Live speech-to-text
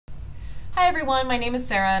Hi everyone, my name is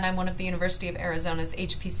Sarah and I'm one of the University of Arizona's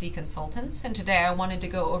HPC consultants, and today I wanted to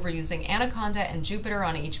go over using Anaconda and Jupyter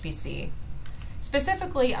on HPC.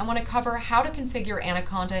 Specifically, I want to cover how to configure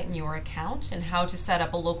Anaconda in your account and how to set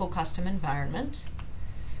up a local custom environment.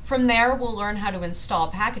 From there, we'll learn how to install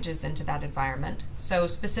packages into that environment. So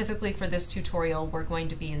specifically for this tutorial, we're going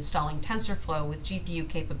to be installing Tensorflow with GPU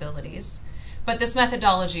capabilities, but this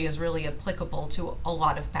methodology is really applicable to a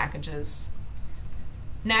lot of packages.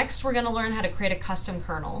 Next, we're going to learn how to create a custom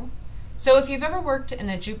kernel. So if you've ever worked in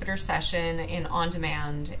a Jupyter session in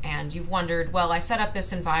on-demand and you've wondered, well, I set up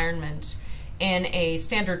this environment in a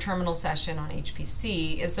standard terminal session on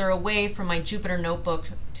HPC, is there a way for my Jupyter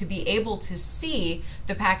notebook to be able to see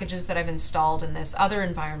the packages that I've installed in this other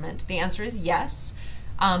environment? The answer is yes.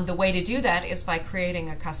 The way to do that is by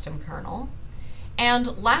creating a custom kernel.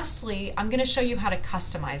 And lastly, I'm going to show you how to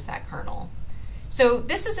customize that kernel. So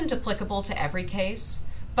this isn't applicable to every case,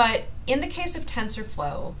 but in the case of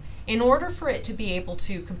Tensorflow, in order for it to be able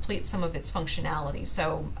to complete some of its functionality,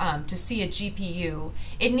 so to see a GPU,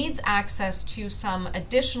 it needs access to some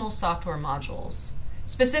additional software modules.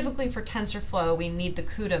 Specifically for Tensorflow, we need the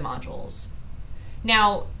CUDA modules.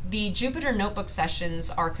 Now, the Jupyter notebook sessions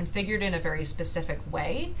are configured in a very specific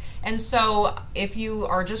way, and so if you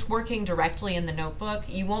are just working directly in the notebook,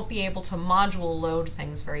 you won't be able to module load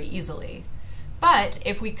things very easily. But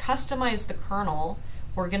if we customize the kernel,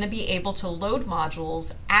 we're going to be able to load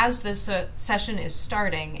modules as this session is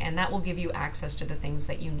starting, and that will give you access to the things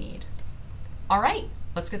that you need. All right,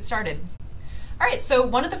 let's get started. All right, so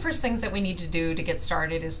one of the first things that we need to do to get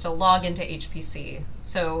started is to log into HPC.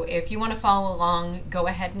 So if you want to follow along, go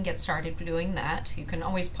ahead and get started doing that. You can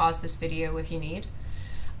always pause this video if you need.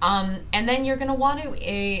 And then you're going to want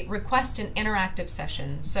to request an interactive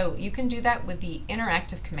session. So you can do that with the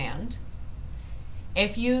interactive command.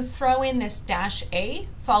 If you throw in this -A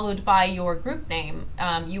followed by your group name,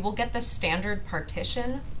 you will get the standard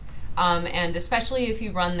partition. And especially if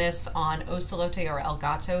you run this on Ocelote or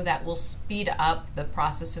Elgato, that will speed up the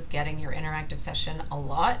process of getting your interactive session a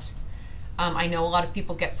lot. I know a lot of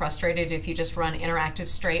people get frustrated if you just run interactive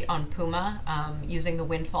straight on Puma using the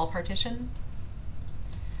Windfall partition.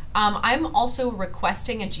 I'm also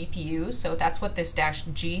requesting a GPU, so that's what this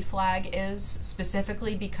 -G flag is,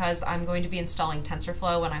 specifically because I'm going to be installing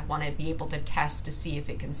Tensorflow and I want to be able to test to see if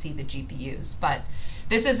it can see the GPUs. But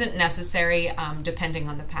this isn't necessary depending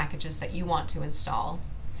on the packages that you want to install.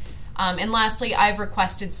 And lastly, I've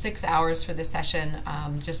requested 6 hours for this session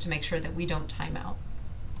just to make sure that we don't time out.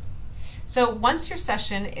 So once your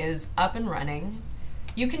session is up and running,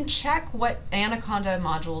 you can check what Anaconda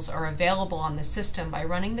modules are available on the system by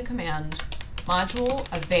running the command module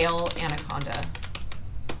avail anaconda.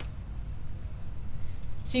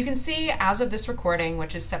 So you can see as of this recording,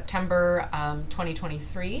 which is September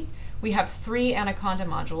 2023, we have 3 Anaconda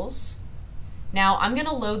modules. Now I'm going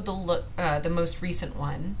to load the most recent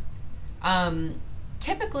one.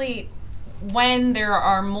 Typically, when there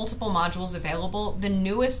are multiple modules available, the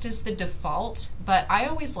newest is the default, but I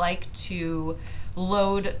always like to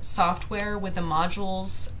load software with the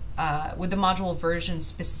modules, with the module version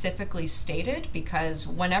specifically stated, because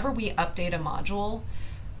whenever we update a module,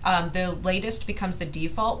 the latest becomes the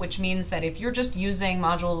default, which means that if you're just using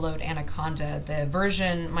module load Anaconda, the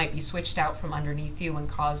version might be switched out from underneath you and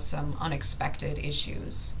cause some unexpected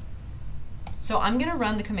issues. So I'm going to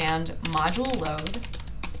run the command module load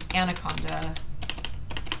Anaconda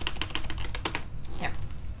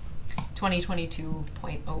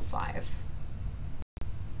 2022.05.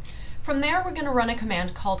 From there, we're going to run a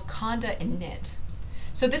command called conda init.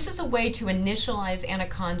 So this is a way to initialize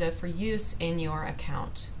Anaconda for use in your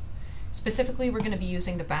account. Specifically, we're going to be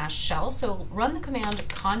using the bash shell, so run the command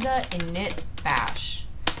conda init bash.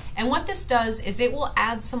 And what this does is it will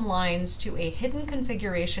add some lines to a hidden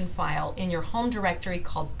configuration file in your home directory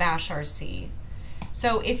called bashrc.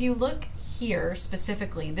 So if you look here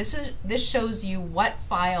specifically, this shows you what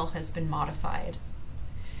file has been modified.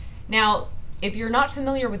 Now, if you're not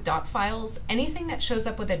familiar with dot files, anything that shows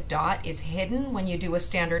up with a dot is hidden when you do a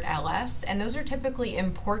standard ls, and those are typically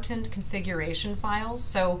important configuration files,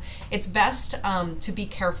 so it's best to be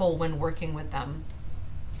careful when working with them.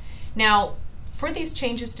 Now, for these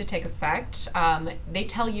changes to take effect, they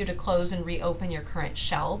tell you to close and reopen your current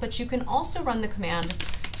shell, but you can also run the command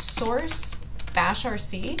source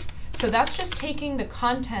bashrc. So that's just taking the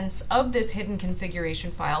contents of this hidden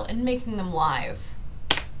configuration file and making them live.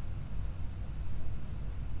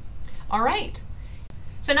 All right,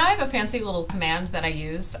 so now I have a fancy little command that I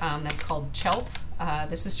use that's called chelp.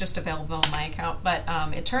 This is just available on my account, but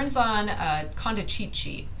it turns on a Conda cheat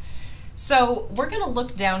sheet. So we're going to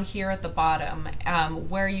look down here at the bottom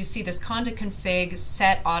where you see this conda config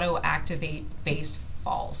set auto activate base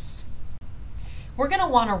false. We're going to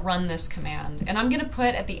want to run this command, and I'm going to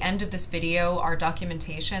put at the end of this video our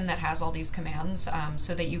documentation that has all these commands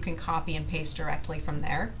so that you can copy and paste directly from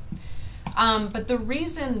there. But the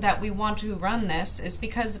reason that we want to run this is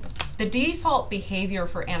because the default behavior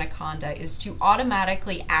for Anaconda is to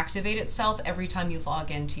automatically activate itself every time you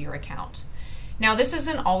log into your account. Now, this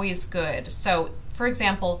isn't always good. So, for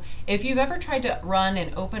example, if you've ever tried to run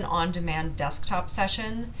an open on-demand desktop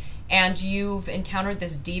session and you've encountered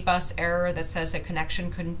this dbus error that says a connection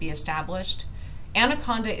couldn't be established,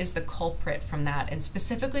 Anaconda is the culprit from that, and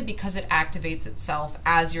specifically because it activates itself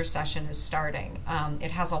as your session is starting.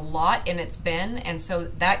 It has a lot in its bin, and so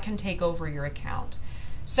that can take over your account.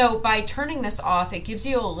 So by turning this off, it gives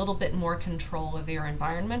you a little bit more control of your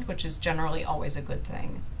environment, which is generally always a good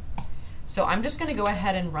thing. So I'm just going to go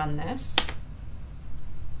ahead and run this.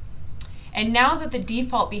 And now that the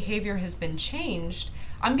default behavior has been changed,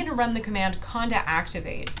 I'm going to run the command conda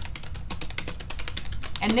activate.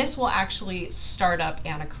 And this will actually start up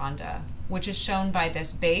Anaconda, which is shown by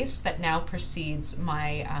this base that now precedes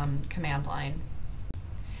my command line.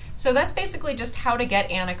 So that's basically just how to get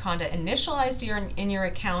Anaconda initialized in your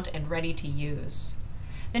account and ready to use.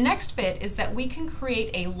 The next bit is that we can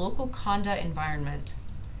create a local conda environment.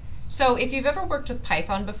 So if you've ever worked with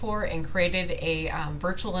Python before and created a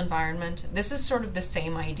virtual environment, this is sort of the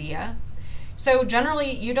same idea. So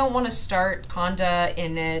generally, you don't want to start conda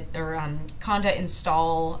init or conda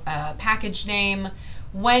install package name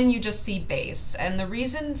when you just see base. And the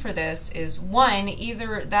reason for this is, one,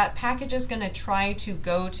 either that package is going to try to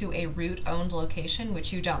go to a root-owned location,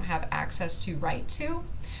 which you don't have access to write to,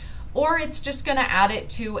 or it's just going to add it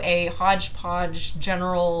to a hodgepodge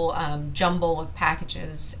general jumble of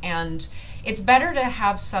packages. And it's better to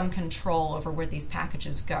have some control over where these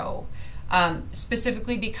packages go.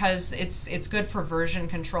 Specifically because it's good for version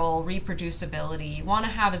control, reproducibility. You want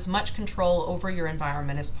to have as much control over your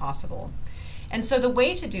environment as possible. And so the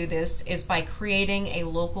way to do this is by creating a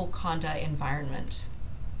local conda environment.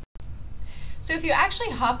 So if you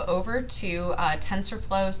actually hop over to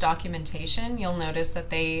Tensorflow's documentation, you'll notice that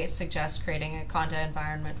they suggest creating a conda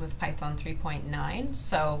environment with Python 3.9.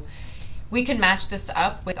 So we can match this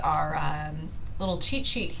up with our little cheat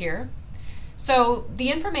sheet here. So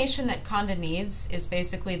the information that conda needs is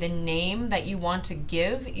basically the name that you want to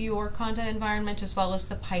give your conda environment as well as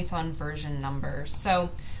the Python version number.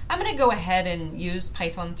 So I'm going to go ahead and use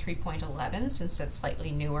Python 3.11 since it's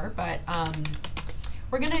slightly newer, but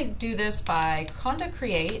we're going to do this by conda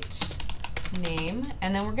create name,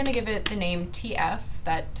 and then we're going to give it the name TF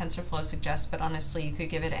that TensorFlow suggests, but honestly you could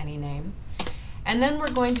give it any name. And then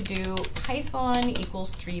we're going to do Python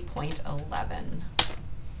equals 3.11.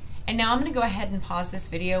 And now I'm going to go ahead and pause this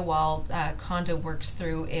video while conda works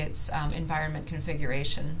through its environment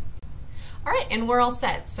configuration. All right, and we're all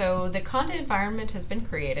set. So the conda environment has been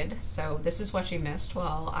created. So this is what you missed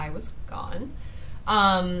while I was gone.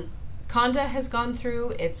 Conda has gone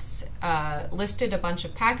through, it's listed a bunch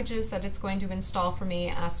of packages that it's going to install for me,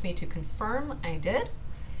 asked me to confirm, I did.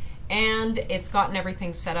 And it's gotten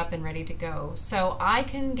everything set up and ready to go. So I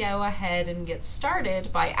can go ahead and get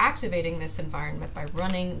started by activating this environment by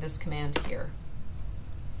running this command here.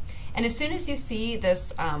 And as soon as you see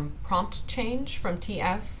this prompt change from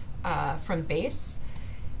TF from base,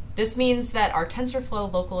 this means that our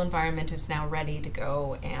TensorFlow local environment is now ready to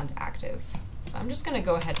go and active. So I'm just going to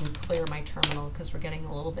go ahead and clear my terminal because we're getting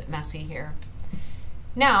a little bit messy here.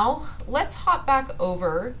 Now, let's hop back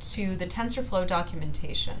over to the TensorFlow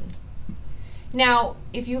documentation. Now,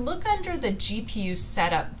 if you look under the GPU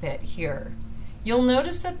setup bit here, you'll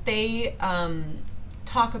notice that they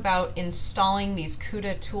talk about installing these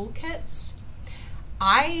CUDA toolkits.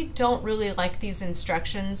 I don't really like these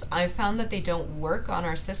instructions. I've found that they don't work on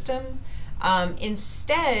our system.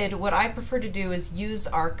 Instead, what I prefer to do is use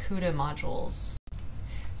our CUDA modules.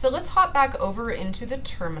 So let's hop back over into the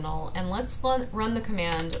terminal and let's run the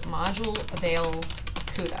command module avail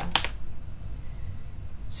CUDA.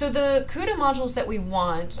 So the CUDA modules that we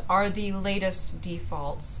want are the latest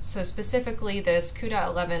defaults. So specifically this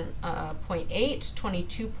CUDA 11.8,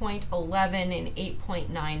 22.11, and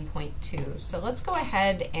 8.9.2. So let's go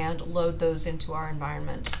ahead and load those into our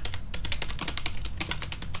environment.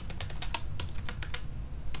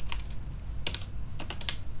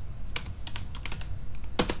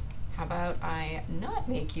 How about I not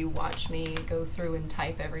make you watch me go through and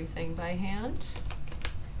type everything by hand?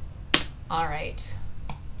 All right.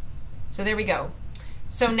 So there we go.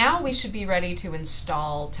 So now we should be ready to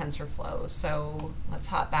install TensorFlow. So let's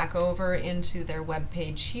hop back over into their web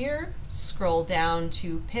page here, scroll down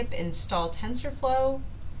to pip install TensorFlow,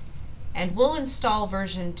 and we'll install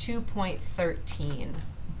version 2.13.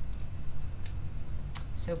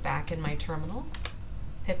 So back in my terminal,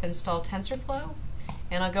 pip install TensorFlow,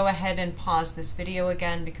 and I'll go ahead and pause this video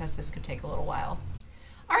again because this could take a little while.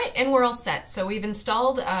 All right, and we're all set. So we've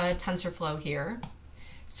installed TensorFlow here.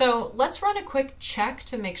 So let's run a quick check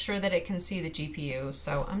to make sure that it can see the GPU.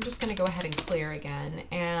 So I'm just going to go ahead and clear again,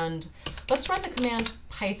 and let's run the command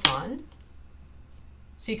Python.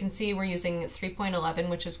 So you can see we're using 3.11,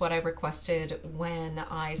 which is what I requested when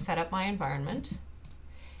I set up my environment.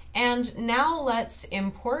 And now let's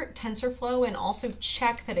import TensorFlow and also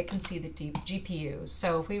check that it can see the GPU.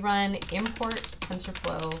 So if we run import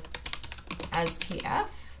TensorFlow as TF,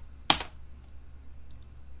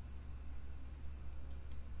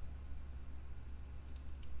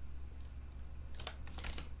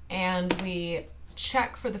 and we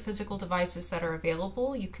check for the physical devices that are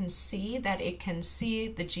available, you can see that it can see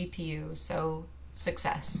the GPU, so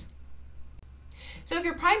success. So if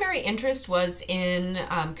your primary interest was in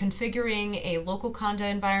configuring a local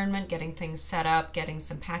Conda environment, getting things set up, getting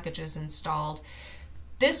some packages installed,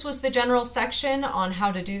 this was the general section on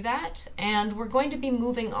how to do that, and we're going to be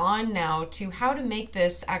moving on now to how to make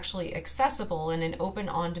this actually accessible in an open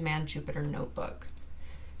on-demand Jupyter notebook.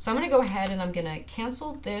 So I'm going to go ahead and I'm going to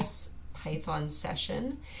cancel this Python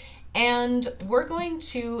session, and we're going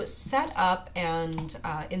to set up and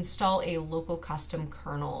install a local custom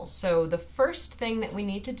kernel. So the first thing that we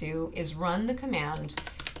need to do is run the command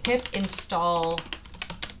pip install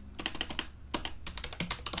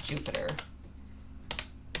Jupyter.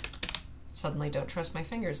 Suddenly don't trust my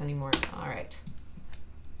fingers anymore. All right.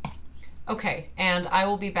 Okay, and I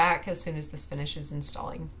will be back as soon as this finishes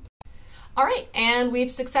installing. All right, and we've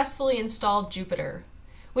successfully installed Jupyter,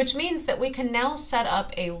 which means that we can now set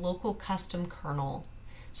up a local custom kernel.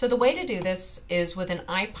 So the way to do this is with an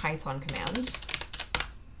IPython command.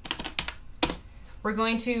 We're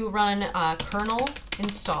going to run kernel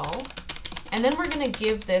install, and then we're going to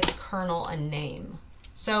give this kernel a name.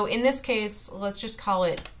 So in this case, let's just call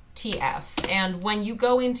it TF. And when you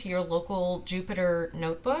go into your local Jupyter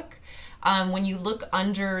notebook, when you look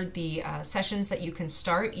under the sessions that you can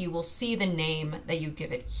start, you will see the name that you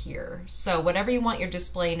give it here. So whatever you want your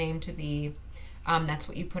display name to be, that's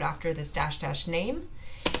what you put after this -- name.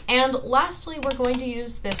 And lastly, we're going to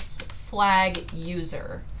use this flag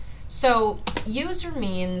user. So user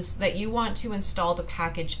means that you want to install the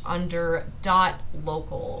package under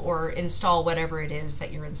 .local, or install whatever it is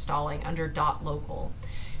that you're installing under .local.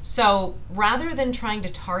 So rather than trying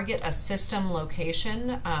to target a system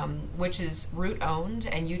location, which is root owned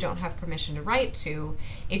and you don't have permission to write to,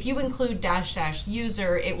 if you include --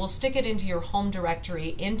 user, it will stick it into your home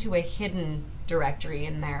directory into a hidden directory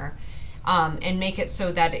in there, and make it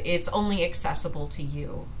so that it's only accessible to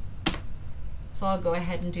you. So I'll go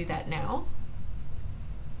ahead and do that now.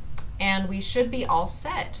 And we should be all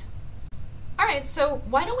set. All right, so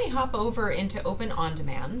why don't we hop over into Open On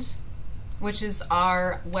Demand, which is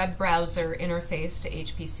our web browser interface to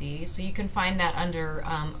HPC. So you can find that under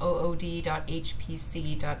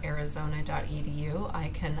ood.hpc.arizona.edu. I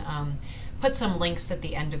can put some links at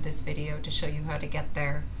the end of this video to show you how to get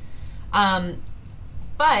there.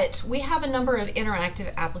 But we have a number of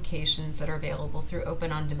interactive applications that are available through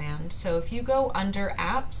Open On Demand. So if you go under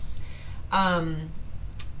apps,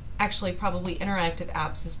 actually probably interactive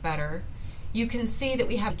apps is better, you can see that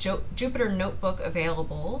we have Jupyter Notebook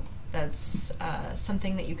available. That's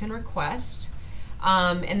something that you can request.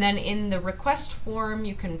 And then in the request form,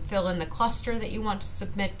 you can fill in the cluster that you want to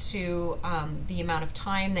submit to, the amount of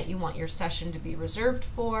time that you want your session to be reserved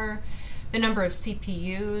for, the number of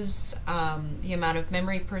CPUs, the amount of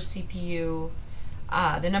memory per CPU,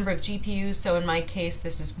 the number of GPUs. So in my case,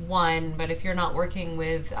 this is 1, but if you're not working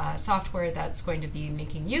with software that's going to be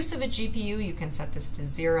making use of a GPU, you can set this to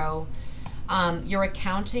 0. Your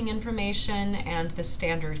accounting information, and the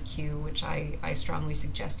standard queue, which I strongly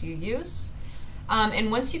suggest you use. And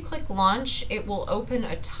once you click launch, it will open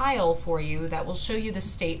a tile for you that will show you the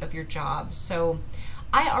state of your job. So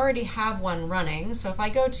I already have one running, so if I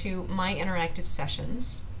go to My Interactive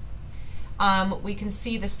Sessions, we can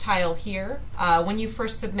see this tile here. When you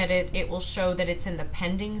first submit it, it will show that it's in the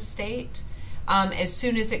pending state. As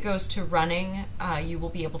soon as it goes to running, you will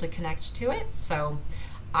be able to connect to it. So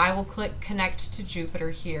I will click Connect to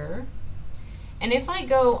Jupyter here. And if I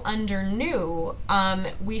go under New,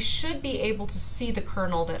 we should be able to see the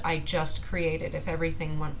kernel that I just created if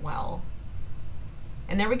everything went well.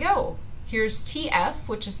 And there we go. Here's TF,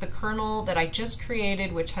 which is the kernel that I just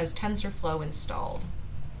created, which has Tensorflow installed.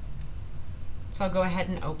 So I'll go ahead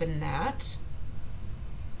and open that.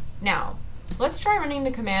 Now, let's try running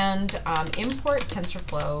the command import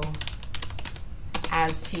TensorFlow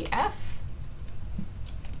as TF.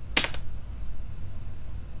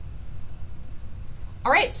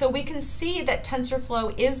 All right, so we can see that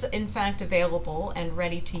TensorFlow is in fact available and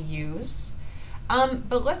ready to use.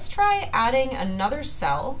 But let's try adding another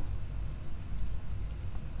cell.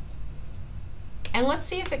 And let's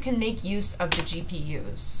see if it can make use of the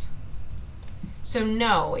GPUs. So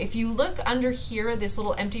no, if you look under here, this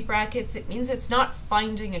little empty brackets, it means it's not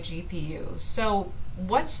finding a GPU. So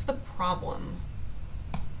what's the problem?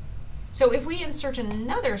 So if we insert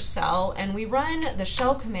another cell and we run the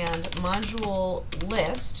shell command module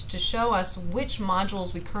list to show us which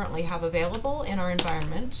modules we currently have available in our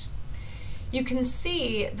environment, you can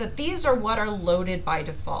see that these are what are loaded by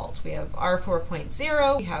default. We have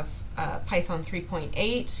R4.0, we have Python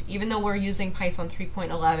 3.8, even though we're using Python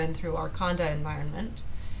 3.11 through our Anaconda environment.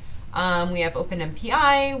 We have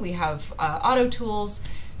OpenMPI, we have auto tools.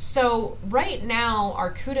 So right now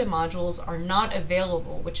our CUDA modules are not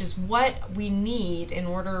available, which is what we need in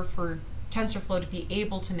order for TensorFlow to be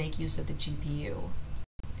able to make use of the GPU.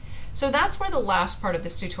 So that's where the last part of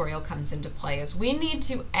this tutorial comes into play, is we need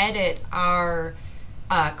to edit our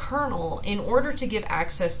kernel in order to give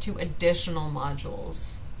access to additional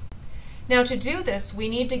modules. Now to do this, we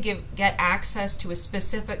need to get access to a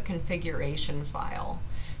specific configuration file.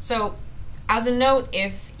 So as a note,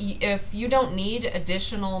 if you don't need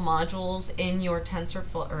additional modules in your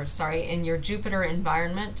in your Jupyter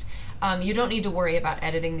environment, you don't need to worry about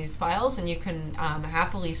editing these files, and you can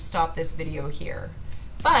happily stop this video here.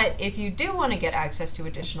 But if you do want to get access to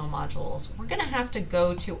additional modules, we're going to have to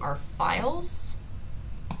go to our files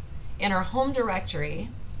in our home directory,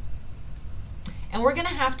 and we're going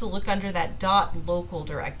to have to look under that .local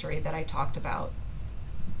directory that I talked about.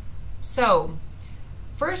 So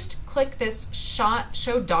first click this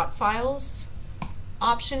show .files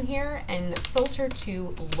option here and filter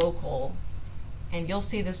to local, and you'll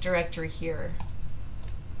see this directory here.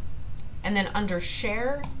 And then under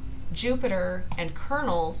share, Jupyter, and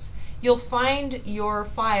kernels, you'll find your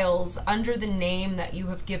files under the name that you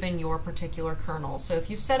have given your particular kernel. So if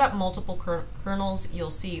you've set up multiple kernels, you'll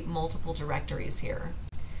see multiple directories here.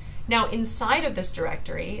 Now inside of this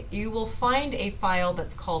directory, you will find a file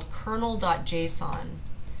that's called kernel.json.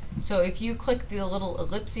 So if you click the little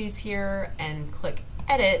ellipses here and click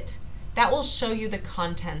edit, that will show you the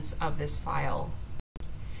contents of this file.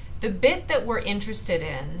 The bit that we're interested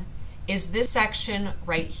in is this section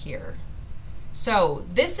right here. So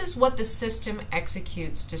this is what the system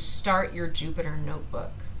executes to start your Jupyter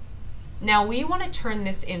notebook. Now we want to turn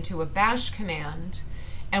this into a bash command,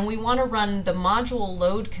 and we want to run the module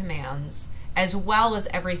load commands as well as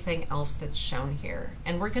everything else that's shown here.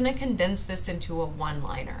 And we're going to condense this into a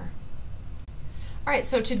one-liner. All right,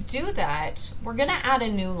 so to do that, we're going to add a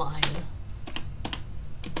new line.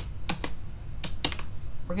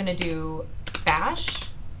 We're going to do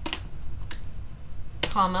bash,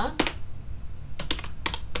 comma,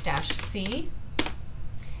 -c,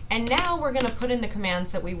 and now we're going to put in the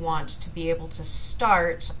commands that we want to be able to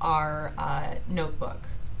start our notebook.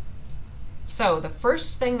 So the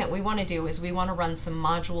first thing that we want to do is we want to run some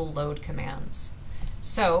module load commands.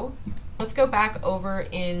 So let's go back over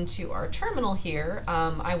into our terminal here.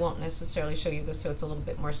 I won't necessarily show you this so it's a little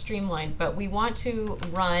bit more streamlined, but we want to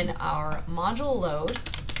run our module load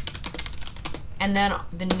and then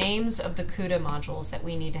the names of the CUDA modules that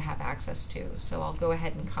we need to have access to. So I'll go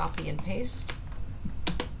ahead and copy and paste.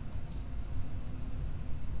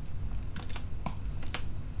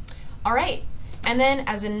 All right, and then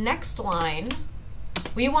as a next line,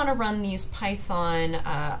 we want to run these Python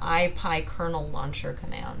IPy kernel launcher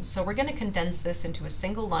commands. So we're going to condense this into a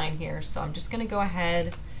single line here. So I'm just going to go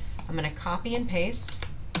ahead, I'm going to copy and paste.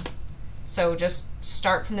 So just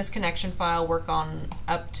start from this connection file, work on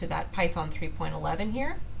up to that Python 3.11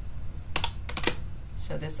 here.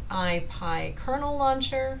 So this IPy kernel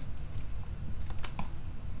launcher,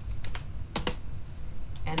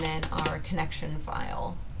 and then our connection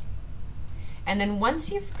file. And then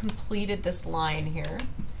once you've completed this line here,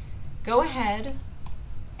 go ahead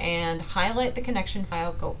and highlight the connection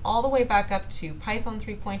file, go all the way back up to Python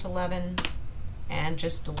 3.11, and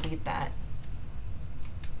just delete that.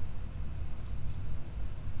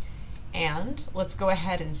 And let's go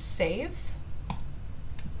ahead and save.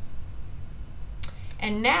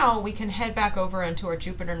 And now we can head back over into our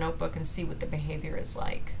Jupyter notebook and see what the behavior is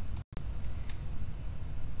like.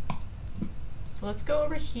 So let's go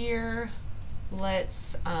over here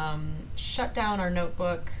let's shut down our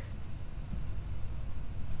notebook.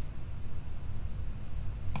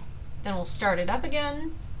 Then we'll start it up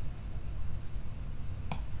again.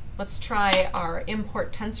 Let's try our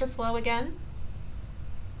import TensorFlow again.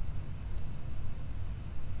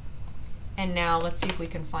 And now let's see if we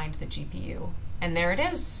can find the GPU. And there it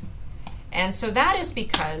is. And so that is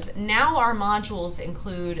because now our modules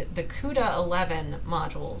include the CUDA 11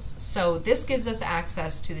 modules. So this gives us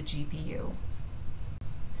access to the GPU.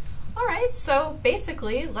 All right, so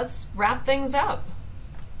basically, let's wrap things up.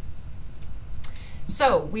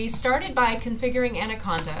 So we started by configuring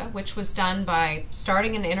Anaconda, which was done by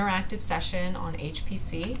starting an interactive session on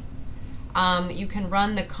HPC. You can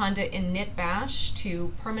run the conda init bash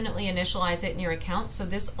to permanently initialize it in your account. So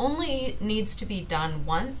this only needs to be done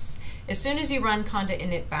once. As soon as you run conda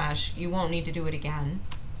init bash, you won't need to do it again.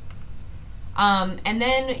 And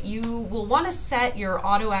then you will want to set your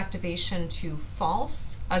auto activation to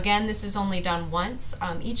false. Again, this is only done once.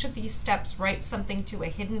 Each of these steps writes something to a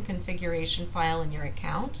hidden configuration file in your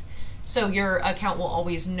account. So your account will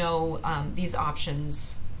always know these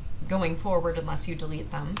options going forward unless you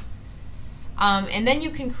delete them. And then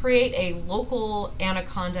you can create a local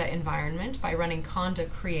Anaconda environment by running conda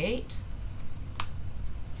create.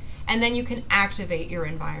 And then you can activate your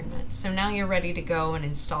environment. So now you're ready to go and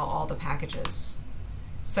install all the packages.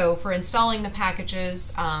 So for installing the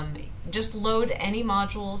packages, just load any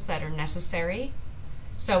modules that are necessary.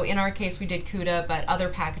 So in our case we did CUDA, but other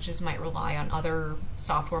packages might rely on other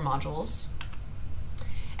software modules.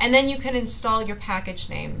 And then you can install your package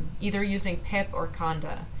name, either using pip or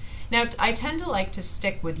conda. Now, I tend to like to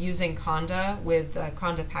stick with using conda with the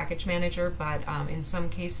conda package manager, but in some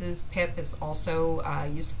cases pip is also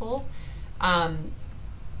useful. For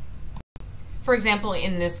example,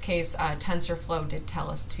 in this case, TensorFlow did tell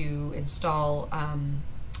us to install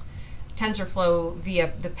TensorFlow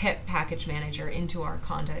via the pip package manager into our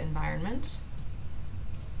conda environment.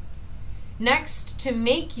 Next, to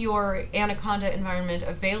make your Anaconda environment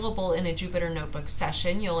available in a Jupyter Notebook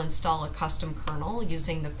session, you'll install a custom kernel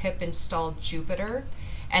using the pip install Jupyter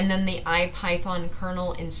and then the IPython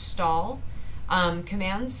kernel install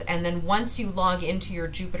commands. And then once you log into your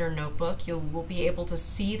Jupyter Notebook, you will be able to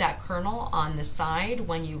see that kernel on the side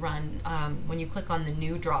when you run, when you click on the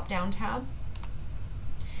new drop-down tab.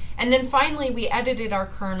 And then finally, we edited our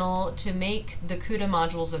kernel to make the CUDA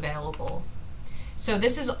modules available. So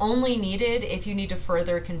this is only needed if you need to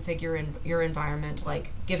further configure your environment,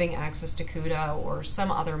 like giving access to CUDA or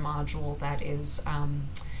some other module that is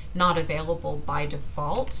not available by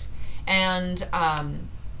default. And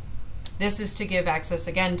this is to give access,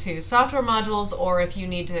 again, to software modules, or if you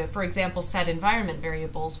need to, for example, set environment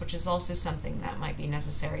variables, which is also something that might be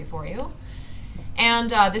necessary for you.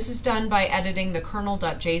 And this is done by editing the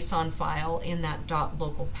kernel.json file in that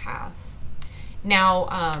 .local path.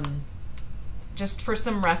 Now, just for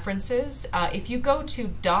some references, if you go to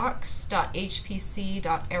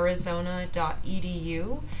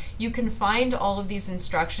docs.hpc.arizona.edu, you can find all of these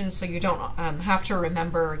instructions so you don't have to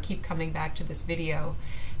remember or keep coming back to this video.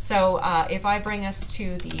 So if I bring us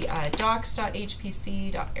to the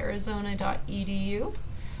docs.hpc.arizona.edu,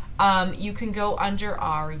 you can go under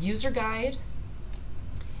our user guide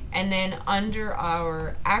and then under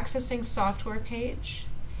our accessing software page.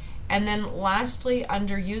 And then lastly,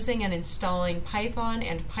 under using and installing Python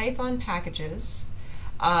and Python packages,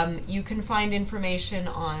 you can find information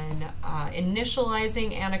on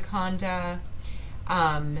initializing Anaconda,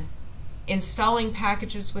 installing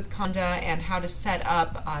packages with conda, and how to set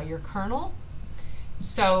up your kernel.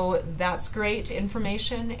 So that's great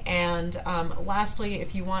information. And lastly,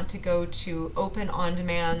 if you want to go to Open On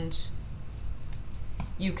Demand,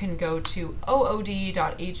 you can go to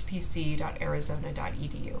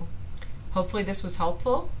ood.hpc.arizona.edu. Hopefully this was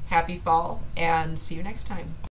helpful. Happy fall, and see you next time.